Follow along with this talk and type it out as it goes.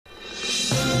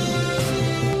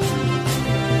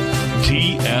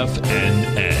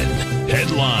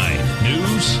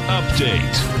News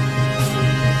Update.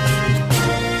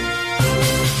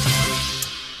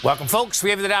 Welcome, folks.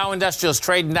 We have the Dow Industrials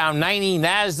trading down 90.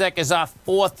 NASDAQ is off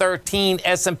 413.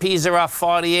 S&Ps are off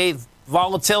 48.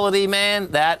 Volatility, man,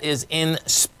 that is in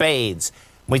spades.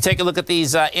 When we take a look at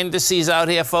these indices out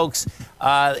here, folks,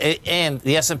 and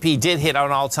the S&P did hit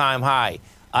an all-time high.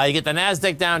 You get the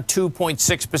NASDAQ down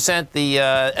 2.6%. The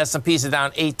S&Ps are down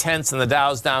 0.8, and the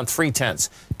Dow's down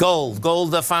 0.3.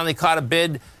 Gold finally caught a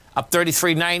bid, up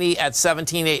 33.90 at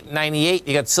 17.98.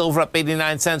 You got silver up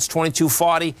 89 cents,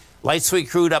 22.40. Light sweet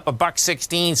crude up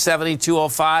 $1.16,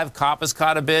 72.05. Copper's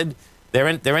caught a bid. They're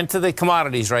into the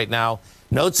commodities right now.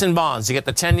 Notes and bonds. You get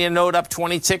the 10-year note up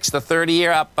 26, the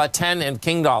 30-year up 10, and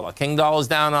King Dollar. King Dollar's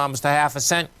down almost a half a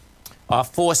cent.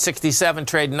 467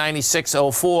 trade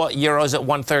 96.04. Euros at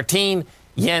 113.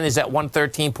 Yen is at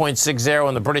 113.60,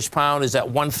 and the British pound is at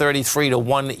 133 to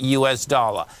 1 U.S.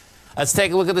 dollar. Let's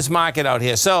take a look at this market out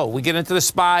here. So we get into the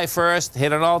SPY first.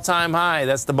 Hit an all-time high.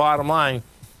 That's the bottom line.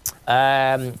 You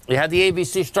had the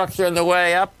ABC structure on the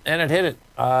way up, and it hit it.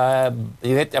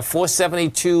 You hit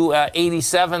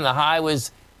 472.87. The high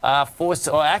was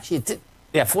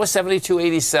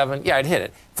 472.87. Yeah, it hit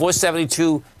it.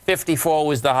 472.54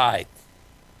 was the high.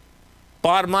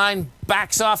 Bottom line,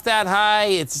 backs off that high.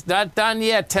 It's not done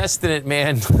yet. Testing it,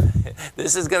 man.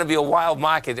 This is going to be a wild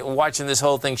market. We're watching this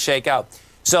whole thing shake out.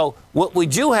 So what we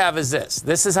do have is this.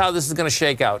 This is how this is going to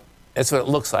shake out. That's what it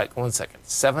looks like. 1 second.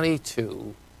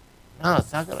 72. No,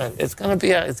 it's not gonna. It's gonna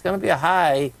be a high. It's gonna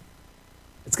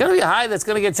be a high that's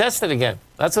gonna get tested again.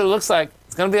 That's what it looks like.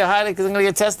 It's gonna be a high that's gonna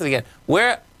get tested again.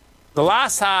 Where the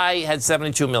last high had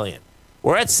 72 million.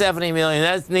 We're at 70 million.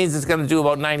 That means it's gonna do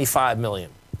about 95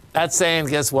 million. That's saying,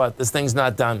 guess what? This thing's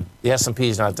not done. The S&P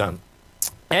is not done.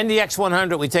 NDX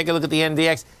 100. We take a look at the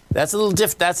NDX. That's a little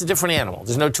That's a different animal.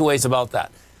 There's no two ways about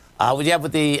that. What you have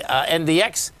with the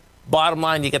NDX. Bottom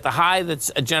line, you get the high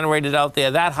that's generated out there.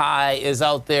 That high is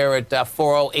out there at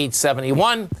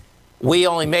 408.71. We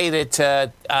only made it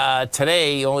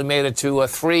today. Only made it to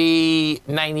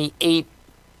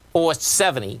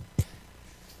 398.470.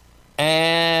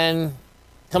 And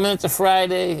coming into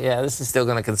Friday, yeah, this is still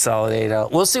going to consolidate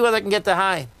out. We'll see whether I can get the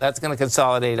high. That's going to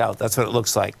consolidate out. That's what it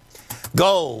looks like.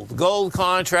 Gold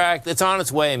contract. It's on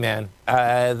its way, man.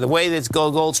 The way that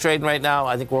gold's trading right now,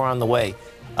 I think we're on the way.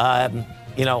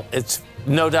 You know, it's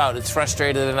no doubt it's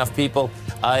frustrated enough people.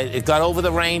 It got over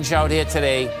the range out here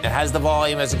today. It has the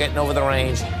volume as it's getting over the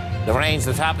range.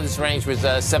 The top of this range was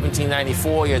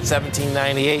 1794. You're at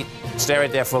 1798. Stay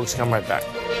right there, folks. Come right back.